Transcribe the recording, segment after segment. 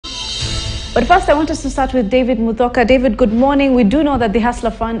But first, I want us to start with David Muthoka. David, good morning. We do know that the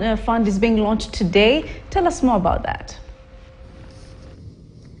Hustler Fund is being launched today. Tell us more about that.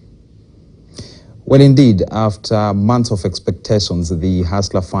 Well, indeed, after months of expectations, the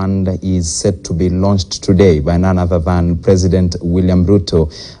Hustler Fund is set to be launched today by none other than President William Ruto.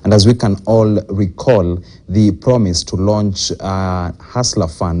 And as we can all recall, the promise to launch Hustler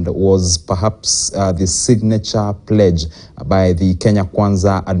Fund was perhaps the signature pledge by the Kenya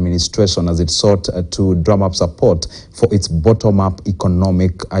Kwanza administration as it sought to drum up support for its bottom-up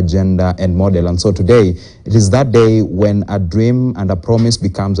economic agenda and model. And so today, it is that day when a dream and a promise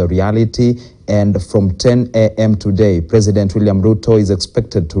becomes a reality. And from 10 a.m. today, President William Ruto is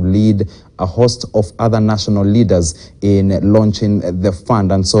expected to lead a host of other national leaders in launching the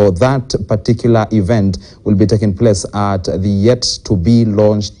fund. And so that particular event will be taking place at the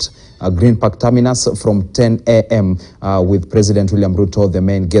yet-to-be-launched Green Park Terminus from 10 a.m. With President William Ruto, the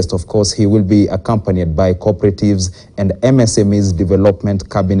main guest. Of course, he will be accompanied by Cooperatives and MSMEs Development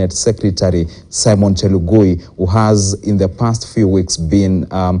Cabinet Secretary Simon Chelugui, who has in the past few weeks been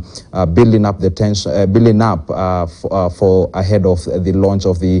building up the tension, for ahead of the launch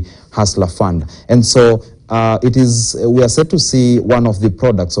of the Hustler Fund. And so we are set to see one of the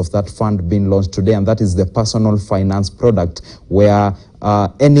products of that fund being launched today, and that is the personal finance product, where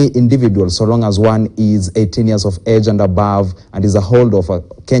any individual, so long as one is 18 years of age and above and is a holder of a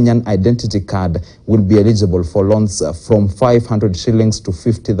Kenyan identity card, will be eligible for loans from 500 shillings to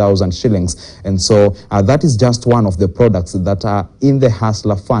 50,000 shillings. And so that is just one of the products that are in the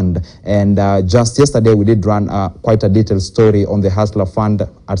Hustler Fund. And just yesterday, we did run quite a detailed story on the Hustler Fund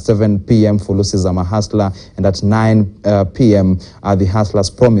at 7 p.m. for Lucy's I'm a Hustler, and at 9 p.m. The Hustler's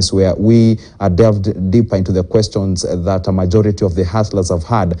Promise, where we delved deeper into the questions that a majority of the hustlers have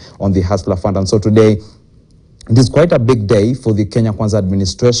had on the Hustler Fund. And so today, it is quite a big day for the Kenya Kwanza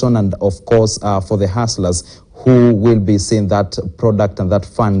administration and, of course, for the hustlers who will be seeing that product and that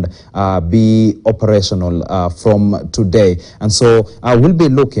fund be operational from today. And so we'll be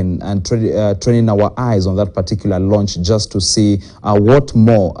looking and training our eyes on that particular launch just to see what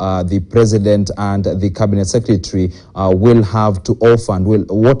more the president and the cabinet secretary will have to offer and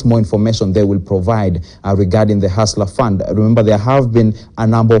what more information they will provide regarding the Hustler Fund. Remember, there have been a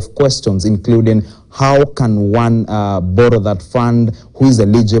number of questions, including how can one borrow that fund, who is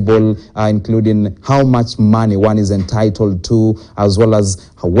eligible, including how much money one is entitled to, as well as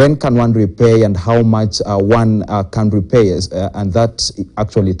when can one repay and how much one can repay. And that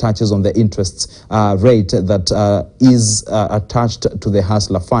actually touches on the interest rate that is attached to the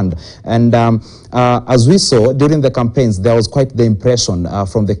Hustler Fund. And as we saw during the campaigns, there was quite the impression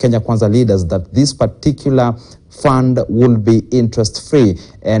from the Kenya Kwanza leaders that this particular fund will be interest-free.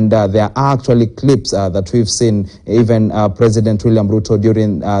 And there are actually clips that we've seen, even President William Ruto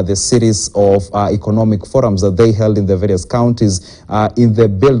during the series of economic forums that they held in the various counties in the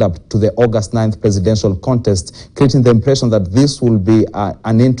build-up to the August 9th presidential contest, creating the impression that this will be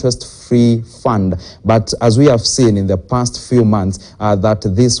an interest-free fund. But as we have seen in the past few months, that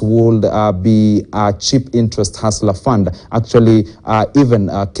this would be a cheap interest hustler fund. Actually, even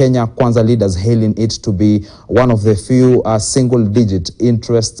Kenya Kwanza leaders hailing it to be one of the few single-digit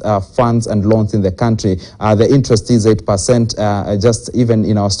interest funds and loans in the country. The interest is 8%. Just even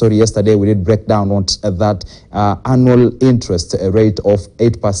in our story yesterday, we did break down what that annual interest rate of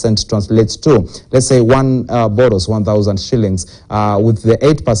 8% translates to. Let's say one borrows 1,000 shillings with the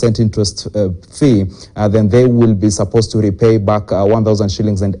 8% interest fee, then they will be supposed to repay back 1,000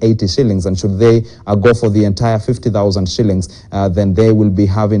 shillings and 80 shillings. And should they go for the entire 50,000 shillings, then they will be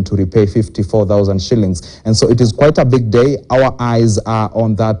having to repay 54,000 shillings. And so it is quite a big day. Our eyes are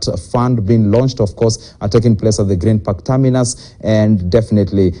on that fund being launched, of course, taking place at the Green Park Terminus. And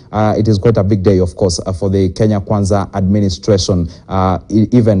definitely, it is quite a big day, of course, for the Kenya Kwanza administration,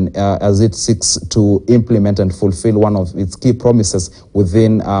 even as it seeks to implement and fulfill one of its key promises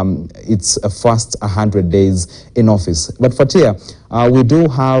within its first 100 days in office. But Fatia, we do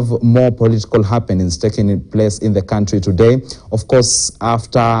have more political happenings taking place in the country today. Of course,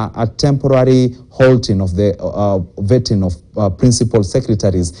 after a temporary halting of the vetting of principal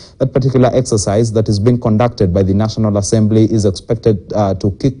secretaries, that particular exercise that is being conducted by the National Assembly is expected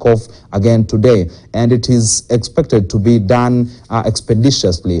to kick off again today. And it is expected to be done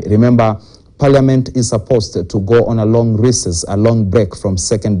expeditiously. Remember, Parliament is supposed to go on a long recess, a long break from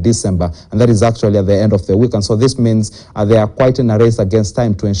 2nd December, and that is actually at the end of the week. And so this means they are quite in a race against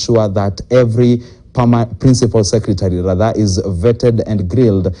time to ensure that every principal secretary rather is vetted and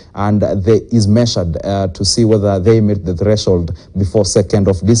grilled, and they is measured to see whether they meet the threshold before 2nd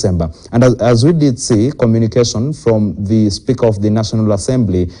of December. And as we did see communication from the Speaker of the National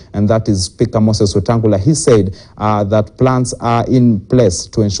Assembly, and that is Speaker Moses Wetangula, he said that plans are in place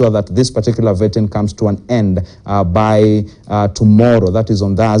to ensure that this particular vetting comes to an end by tomorrow, that is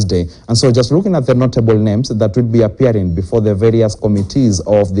on Thursday. And so just looking at the notable names that will be appearing before the various committees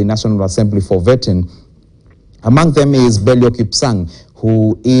of the National Assembly for vetting, among them is Belio Kipsang,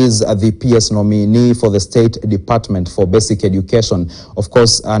 who is the PS nominee for the State Department for Basic Education. Of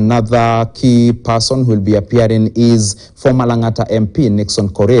course, another key person who will be appearing is former Langata MP Nixon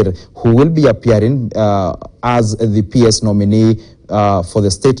Korir, who will be appearing as the PS nominee for the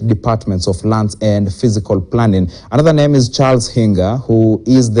State Departments of Lands and Physical Planning. Another name is Charles Hinga, who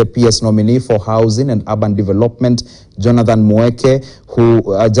is the PS nominee for Housing and Urban Development. Jonathan Mweke, who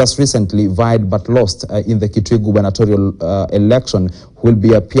just recently vied but lost in the Kitui gubernatorial election, will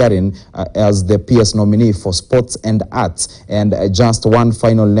be appearing as the PS nominee for Sports and Arts. And just one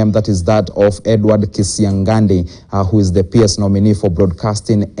final name, that is that of Edward Kisiangandi, who is the PS nominee for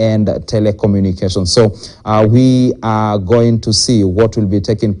Broadcasting and Telecommunications. So we are going to see what will be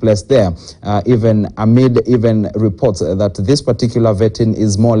taking place there, even amid reports that this particular vetting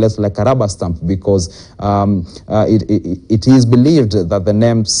is more or less like a rubber stamp, because it is believed that the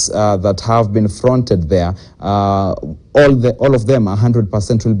names that have been fronted there, all of them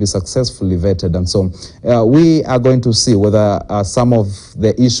 100% will be successfully vetted. And so we are going to see whether some of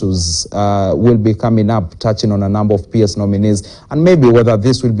the issues will be coming up, touching on a number of PS nominees, and maybe whether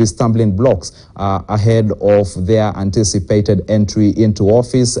this will be stumbling blocks ahead of their anticipated entry into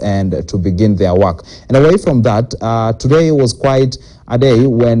office and to begin their work. And away from that, today was quite a day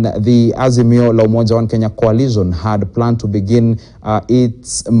when the Azimio la Umoja One Kenya coalition had planned to begin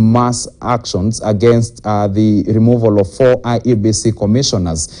its mass actions against the removal of 4 IEBC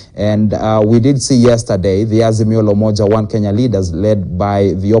commissioners. And we did see yesterday the Azimio la Umoja One Kenya leaders, led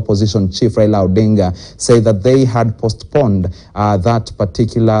by the opposition chief Raila Odinga, say that they had postponed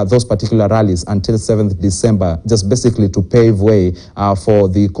those particular rallies until 7th December, just basically to pave way for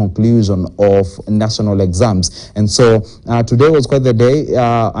the conclusion of national exams. And so today was quite the day,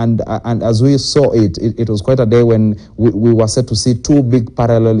 and as we saw it was quite a day when we were set to see 2 big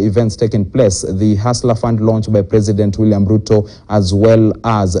parallel events taking place: the Hustler Fund launched by President William Ruto, as well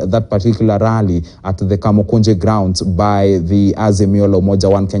as that particular rally at the Kamukunji grounds by the Azimio la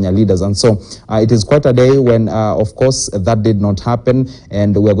Umoja One Kenya leaders. And so it is quite a day when, of course, that did not happen,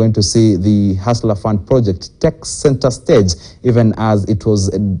 and we are going to see the Hustler Fund project take center stage, even as it was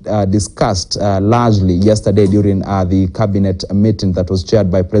discussed largely yesterday during the cabinet meeting that was chaired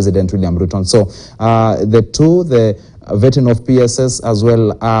by President William Ruto. And so the vetting of PSS as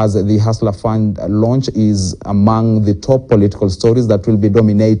well as the Hustler Fund launch is among the top political stories that will be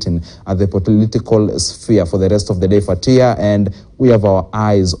dominating the political sphere for the rest of the day, Fatia, and we have our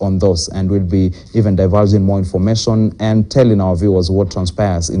eyes on those, and we'll be even divulging more information and telling our viewers what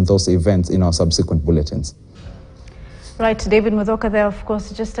transpires in those events in our subsequent bulletins. Right, David Muthoka there, of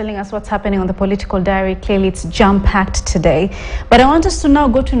course, just telling us what's happening on the political diary. Clearly, it's jam-packed today. But I want us to now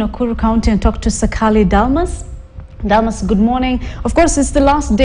go to Nakuru County and talk to Sakali Dalmas. Dalmas, good morning. Of course, it's the last day